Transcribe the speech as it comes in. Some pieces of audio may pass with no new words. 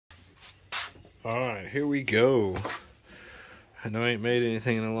Alright, here we go. I know I ain't made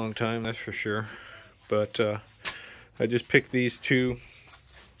anything in a long time, that's for sure. But I just picked these two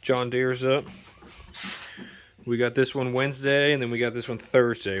John Deeres up. We got this one Wednesday, and then we got this one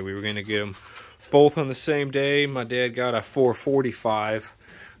Thursday. We were going to get them both on the same day. My dad got a 445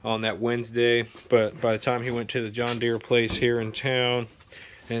 on that Wednesday, but by the time he went to the John Deere place here in town,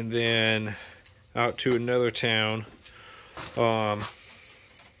 and then out to another town,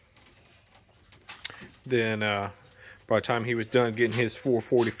 then by the time he was done getting his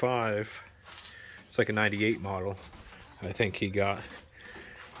 445, it's like a 98 model, I think he got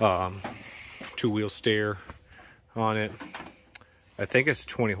two-wheel steer on it. I think it's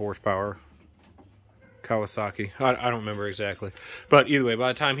 20 horsepower Kawasaki. I don't remember exactly, but either way,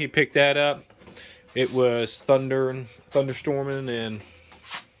 by the time he picked that up, it was thunderstorming and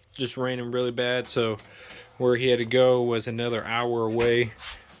just raining really bad. So where he had to go was another hour away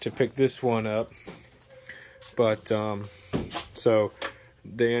to pick this one up. But so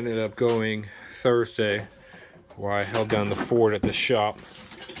they ended up going Thursday, where I held down the fort at the shop.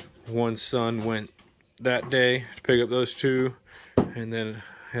 One son went that day to pick up those two, and then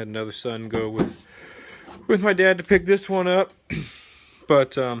had another son go with my dad to pick this one up.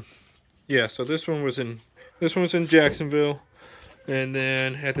 But yeah, so this one was in Jacksonville, and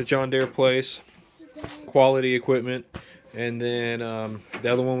then at the John Deere place, quality equipment, and then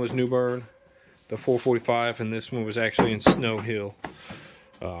the other one was New Bern, the 445, and this one was actually in Snow Hill.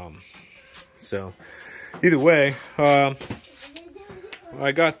 So either way, I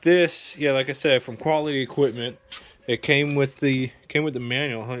got this, yeah, like I said, from Quality Equipment. It came with the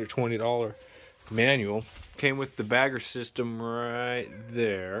manual, $120 manual. Came with the bagger system right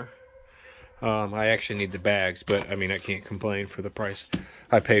there. I actually need the bags, but I mean, I can't complain for the price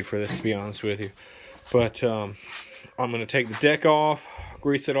I paid for this, to be honest with you. But I'm gonna take the deck off,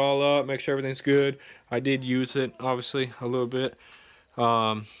 grease it all up, make sure everything's good. I did use it, obviously, a little bit.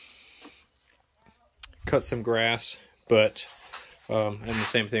 Cut some grass, but and the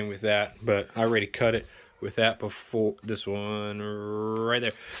same thing with that, but I already cut it with that before, this one right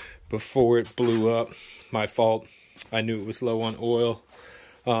there, before it blew up. My fault. I knew it was low on oil,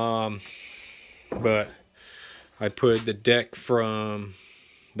 but I put the deck from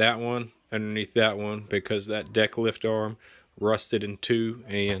that one underneath that one because that deck lift arm rusted in two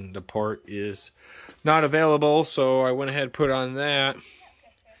and the part is not available, so I went ahead and put on that,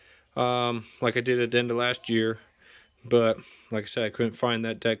 like I did at the end of last year. But like I said, I couldn't find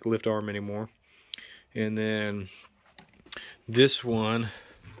that deck lift arm anymore. And then this one,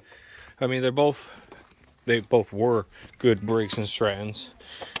 I mean, they both were good Briggs and Strattons.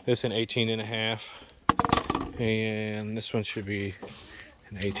 This an 18.5, and this one should be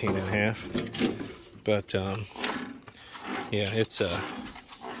an 18.5. But yeah,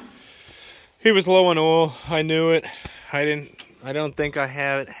 he was low on oil. I knew it. I don't think I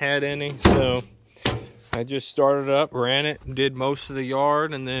had any, so I just started up, ran it, did most of the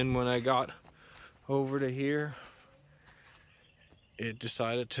yard, and then when I got over to here, it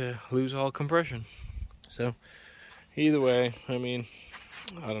decided to lose all compression. So either way, I mean,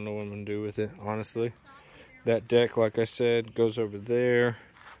 I don't know what I'm gonna do with it, honestly. That deck, like I said, goes over there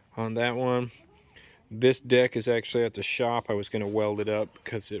on that one. This deck is actually at the shop. I was gonna weld it up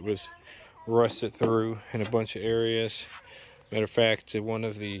because it was rusted through in a bunch of areas. Matter of fact, one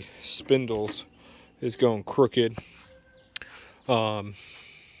of the spindles is going crooked,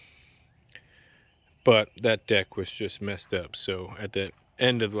 but that deck was just messed up. So at the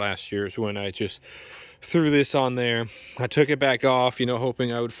end of last year is when I just threw this on there. I took it back off, you know,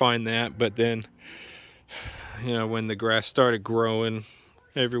 hoping I would find that, but then, you know, when the grass started growing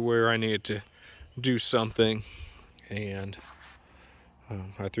everywhere, I needed to do something, and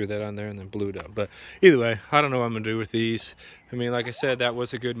I threw that on there and then blew it up. But either way, I don't know what I'm gonna do with these. I mean, like I said, that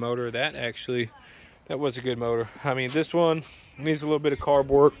was a good motor. That was a good motor. I mean, this one needs a little bit of carb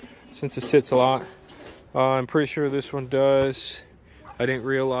work since it sits a lot. I'm pretty sure this one does. I didn't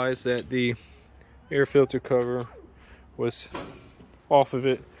realize that the air filter cover was off of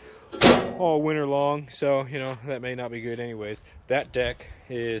it all winter long, so you know, that may not be good anyways. That deck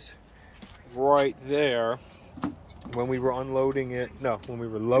is right there. When we were unloading it, no, when we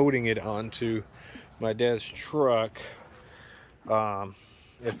were loading it onto my dad's truck,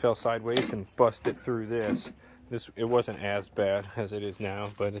 it fell sideways and busted through this. It wasn't as bad as it is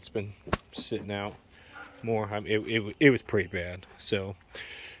now, but it's been sitting out more. I mean, it was pretty bad. So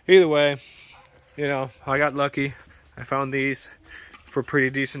either way, you know, I got lucky. I found these for pretty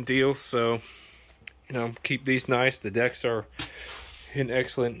decent deals, so you know, keep these nice. The decks are in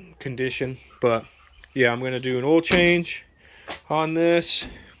excellent condition, but yeah, I'm gonna do an oil change on this,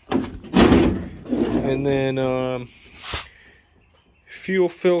 And then fuel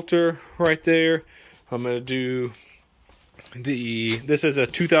filter right there. I'm going to do this is a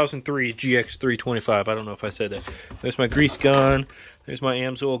 2003 GX325. I don't know if I said that. There's my grease gun. There's my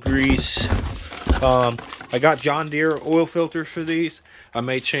AMSOIL grease. I got John Deere oil filters for these. I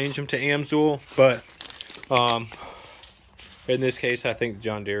may change them to AMSOIL, but in this case, I think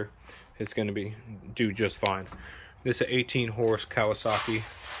John Deere is going to do just fine. This is an 18 horse Kawasaki.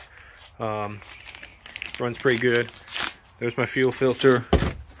 Runs pretty good. There's my fuel filter.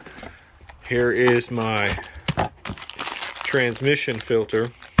 Here is my transmission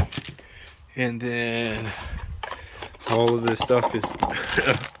filter, and then all of this stuff is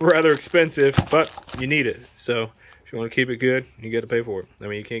rather expensive, but you need it. So if you want to keep it good, you got to pay for it. I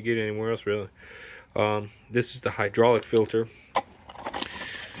mean, you can't get it anywhere else really. This is the hydraulic filter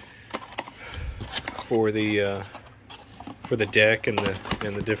for the deck and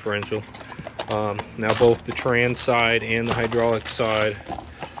the differential. Now both the trans side and the hydraulic side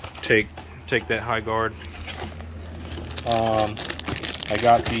take that high guard.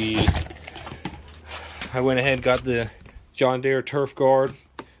 I went ahead and got the John Deere turf guard.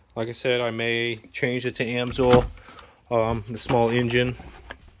 Like I said, I may change it to AMSOIL, the small engine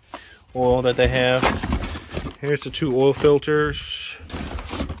oil that they have. Here's the two oil filters.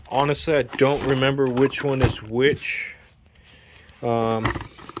 Honestly, I don't remember which one is which, but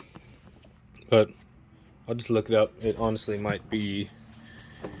I'll just look it up. It honestly might be.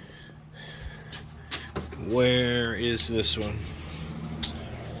 Where is this one?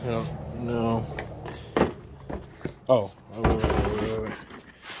 No. Oh, wait.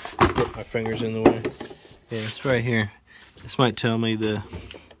 Put my fingers in the way. Yeah, it's right here. This might tell me the.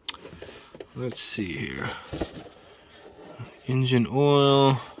 Let's see here. Engine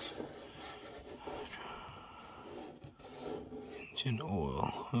oil. Engine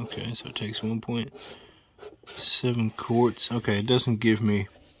oil. Okay, so it takes 1.7 quarts. Okay, it doesn't give me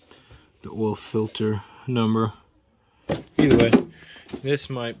the oil filter number. Either way, this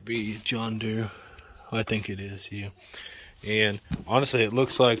might be John Deere. I think it is, yeah. And honestly, it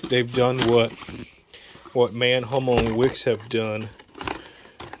looks like they've done what Man, Hummel, and Wix have done.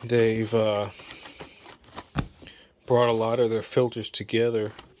 They've brought a lot of their filters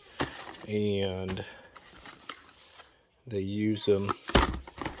together, and they use them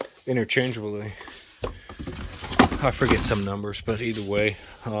interchangeably. I forget some numbers, but either way,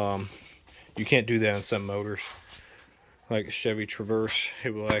 you can't do that on some motors. Like a Chevy Traverse,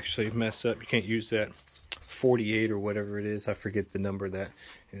 it will actually mess up. You can't use that 48 or whatever it is. I forget the number that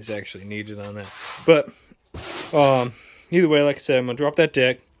is actually needed on that. But either way, like I said, I'm going to drop that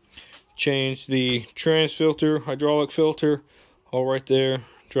deck, change the trans filter, hydraulic filter, all right there,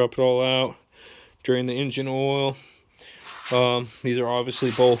 drop it all out, drain the engine oil. These are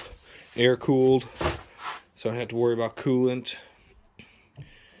obviously both air-cooled, so I don't have to worry about coolant.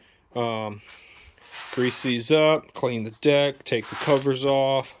 Grease these up, clean the deck, take the covers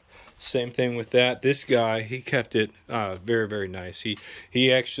off. Same thing with that. This guy, he kept it very, very nice.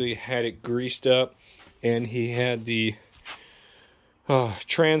 He actually had it greased up, and he had the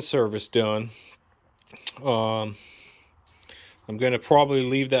trans service done. I'm going to probably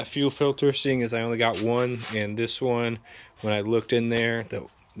leave that fuel filter, seeing as I only got one, and this one, when I looked in there,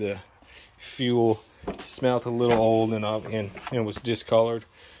 the fuel smelled a little old and was discolored.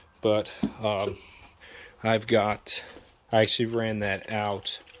 But I actually ran that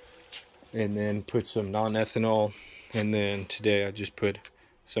out and then put some non-ethanol, and then today I just put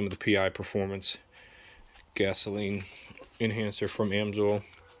some of the PI Performance gasoline enhancer from AMSOIL,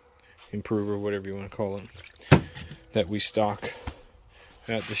 improver, whatever you want to call it, that we stock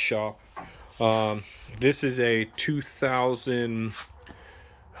at the shop. This is a 2000.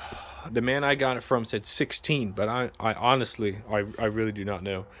 The man I got it from said 16, but I honestly really do not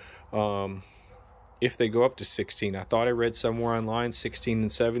know if they go up to 16. I thought I read somewhere online 16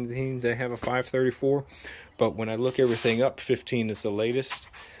 and 17 they have a 534, but when I look everything up, 15 is the latest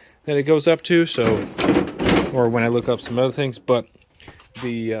that it goes up to. So, or when I look up some other things, but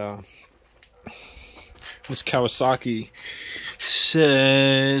the this Kawasaki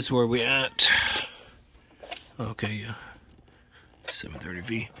says, where are we at? Okay, yeah,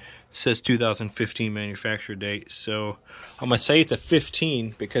 730V. Says 2015 manufacture date, so I'm gonna say it's a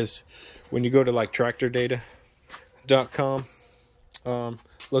 15 because when you go to like tractordata.com,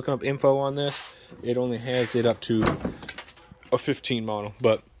 looking up info on this, it only has it up to a 15 model.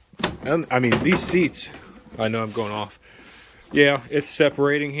 But I mean, these seats, I know I'm going off. Yeah, it's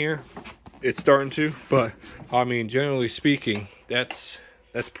separating here. It's starting to, but I mean, generally speaking, that's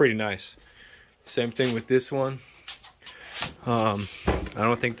pretty nice. Same thing with this one. I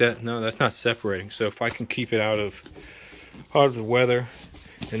don't think that, no, that's not separating. So if I can keep it out of the weather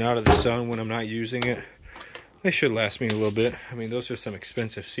and out of the sun when I'm not using it, they should last me a little bit. I mean, those are some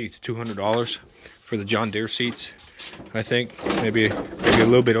expensive seats, $200 for the John Deere seats. I think maybe a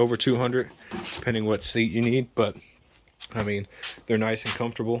little bit over 200, depending what seat you need. But I mean, they're nice and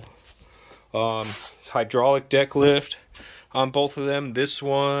comfortable. It's hydraulic deck lift on both of them. This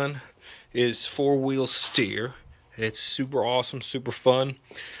one is 4-wheel steer. It's super awesome, super fun.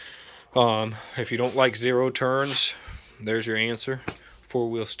 If you don't like 0 turns, there's your answer.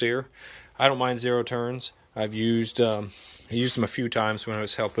 4-wheel steer. I don't mind 0 turns. I've used I used them a few times when I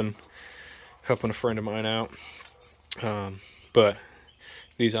was helping a friend of mine out. But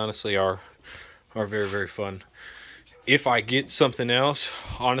these honestly are very, very fun. If I get something else,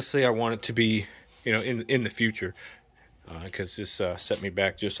 honestly, I want it to be, you know, in the future, because this set me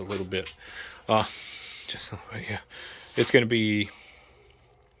back just a little bit. Yeah, it's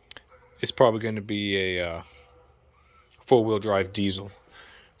probably going to be a 4-wheel drive diesel,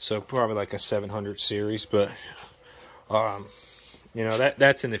 so probably like a 700 series. But you know,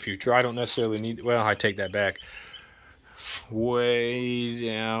 that's in the future. I don't necessarily need. Well, I take that back. Way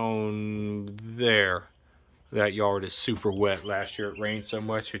down there, that yard is super wet. Last year it rained so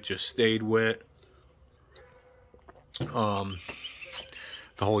much it just stayed wet. The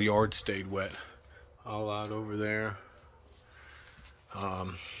whole yard stayed wet, all out over there.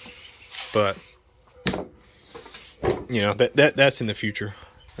 But you know, that's in the future.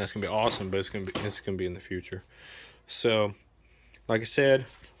 That's gonna be awesome, but it's gonna be in the future. So, like I said,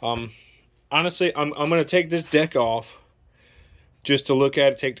 honestly, I'm gonna take this deck off just to look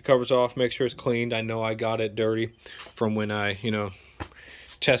at it, take the covers off, make sure it's cleaned. I know I got it dirty from when I, you know,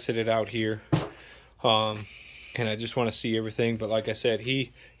 tested it out here. And I just want to see everything. But like I said,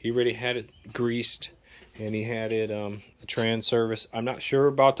 he already had it greased, and he had it a trans service. I'm not sure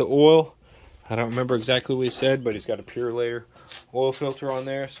about the oil. I don't remember exactly what he said, but he's got a pure layer oil filter on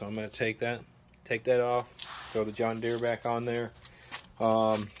there, so I'm going to take that off, throw the John Deere back on there.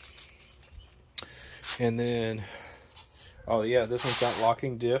 And then, oh yeah, this one's got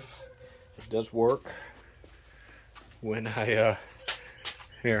locking diff. It does work. When I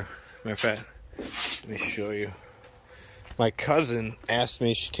here, matter of fact, let me show you. My cousin asked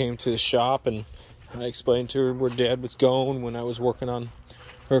me, she came to the shop, and I explained to her where Dad was going when I was working on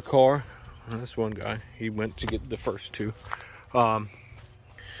her car. Well, this one guy, he went to get the first 2. So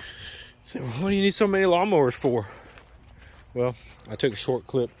what do you need so many lawnmowers for? Well, I took a short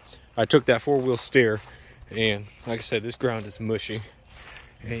clip. I took that 4-wheel steer, and like I said, this ground is mushy.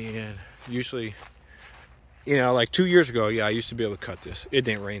 And usually, you know, like 2 years ago, yeah, I used to be able to cut this. It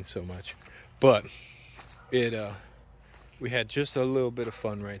didn't rain so much, but it we had just a little bit of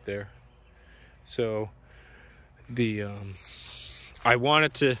fun right there. So the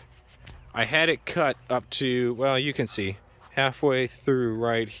I had it cut up to, well, you can see halfway through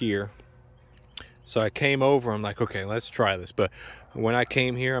right here. So I came over, I'm like, okay, let's try this. But when I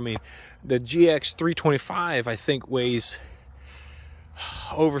came here, I mean, the GX325 I think weighs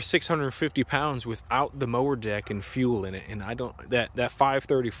over 650 pounds without the mower deck and fuel in it. And I don't, that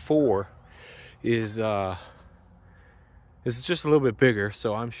 534 is just a little bit bigger,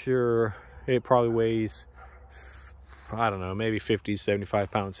 so I'm sure it probably weighs, I don't know, maybe 50,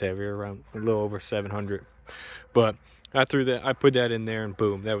 75 pounds heavier, around a little over 700. But I put that in there, and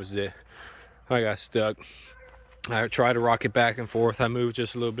boom, that was it. I got stuck. I tried to rock it back and forth. I moved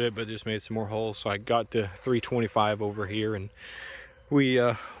just a little bit, but just made some more holes. So I got the 325 over here, and we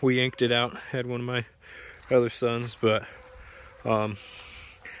inked it out. Had one of my other sons, but so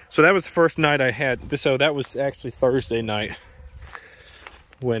that was the first night I had this. So that was actually Thursday night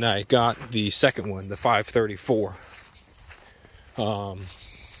when I got the second one, the 534. And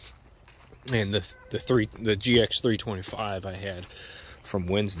the GX325 I had from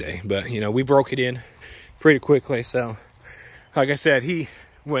Wednesday. But you know, we broke it in pretty quickly. So like I said,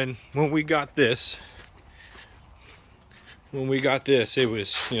 when we got this, it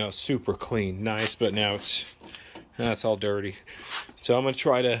was, you know, super clean, nice, but now it's all dirty. So I'm gonna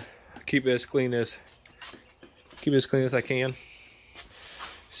try to keep it as clean as I can.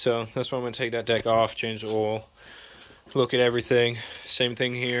 So that's why I'm gonna take that deck off, change the oil, look at everything. Same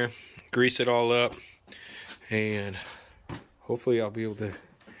thing here, grease it all up, and hopefully I'll be able to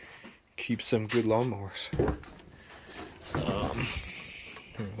keep some good lawnmowers.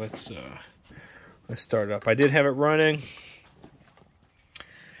 Let's start it up. I did have it running.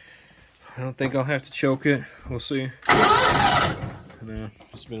 I don't think I'll have to choke it. We'll see. No,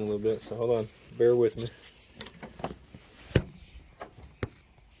 it's been a little bit, so hold on. Bear with me.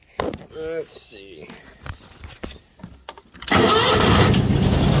 Let's see.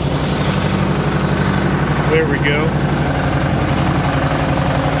 There we go.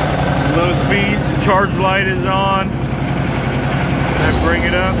 Low speeds, the charge light is on. I bring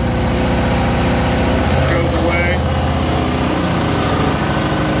it up, goes away.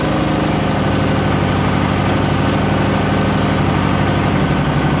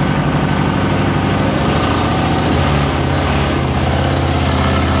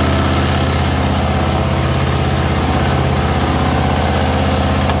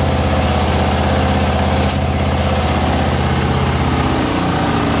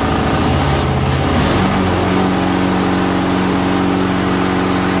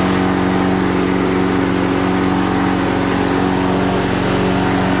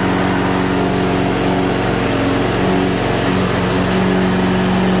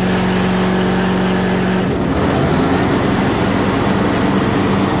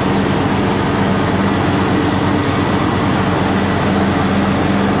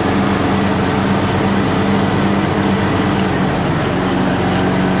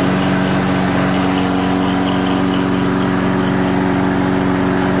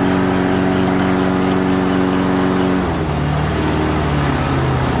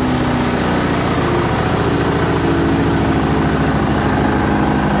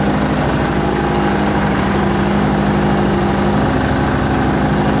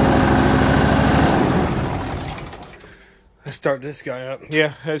 Start this guy up.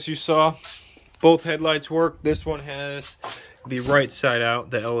 Yeah, as you saw, both headlights work. This one has the right side out.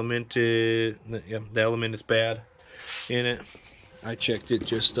 The element is bad in it. I checked it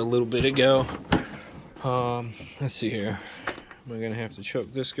just a little bit ago. Let's see here. Am I gonna have to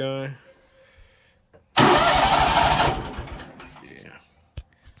choke this guy? Yeah.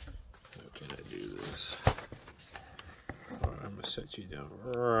 How can I do this? All right, I'm gonna set you down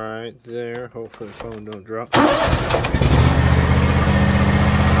right there. Hopefully the phone don't drop.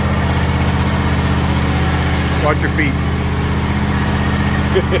 Watch your feet.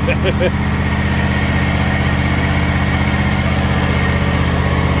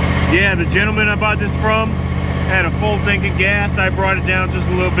 Yeah, the gentleman I bought this from had a full tank of gas. I brought it down just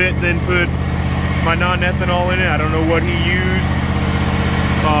a little bit, then put my non-ethanol in it. I don't know what he used.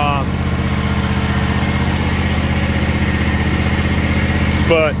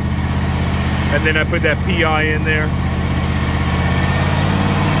 And then I put that PI in there.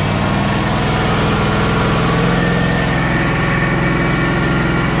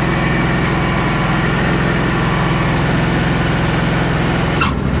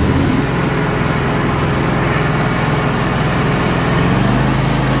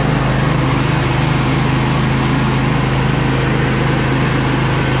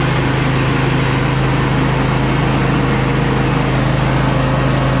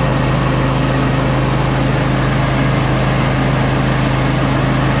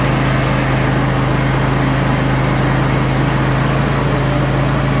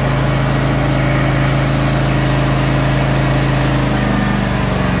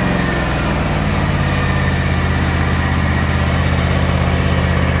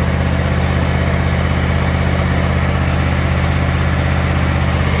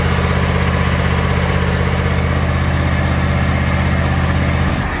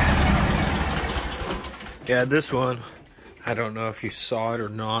 Yeah, this one, I don't know if you saw it or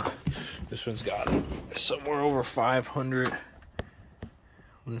not. This one's got somewhere over 500.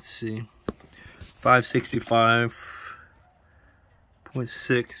 Let's see.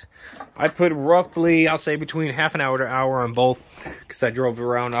 565.6. I put roughly, I'll say between half an hour to an hour on both, because I drove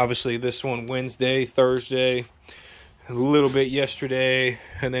around, obviously, this one Wednesday, Thursday, a little bit yesterday,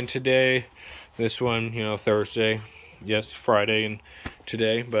 and then today. This one, you know, Thursday, yes, Friday, and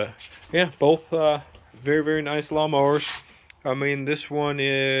today. But yeah, both very, very nice lawnmowers. I mean, this one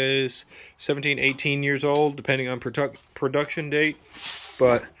is 17, 18 years old, depending on production date.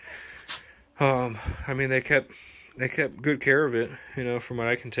 But I mean, they kept good care of it, you know, from what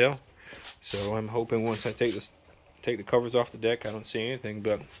I can tell. So I'm hoping once I take the covers off the deck, I don't see anything.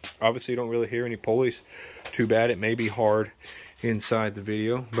 But obviously, you don't really hear any pulleys. Too bad. It may be hard inside the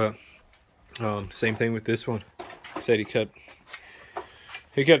video, but same thing with this one. Said he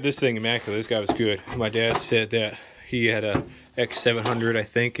kept this thing immaculate. This guy was good. My dad said that he had a X700. I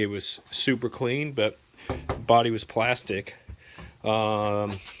think it was super clean, but body was plastic.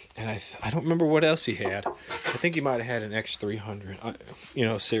 And I don't remember what else he had. I think he might have had an X300, you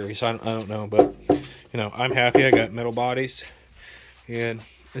know, series. I don't know, but you know, I'm happy. I got metal bodies, and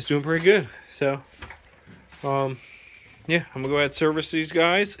it's doing pretty good. So, yeah, I'm gonna go ahead and service these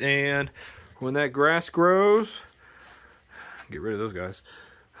guys, and when that grass grows, get rid of those guys.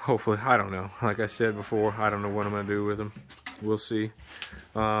 Hopefully, I don't know. Like I said before, I don't know what I'm gonna do with them. We'll see.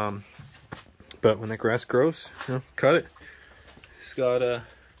 But when that grass grows, you know, cut it. It's got I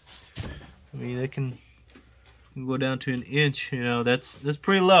mean, it can go down to an inch. You know, that's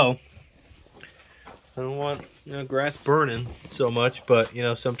pretty low. I don't want, you know, grass burning so much, but you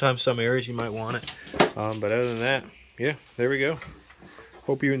know, sometimes some areas you might want it. But other than that, yeah, there we go.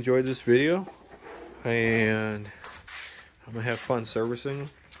 Hope you enjoyed this video, and I'm gonna have fun servicing them.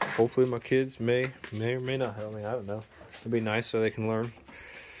 Hopefully my kids may or may not help me. I don't know. It'd be nice so they can learn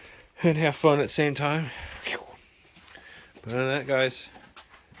and have fun at the same time. But other than that, guys,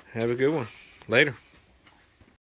 have a good one. Later.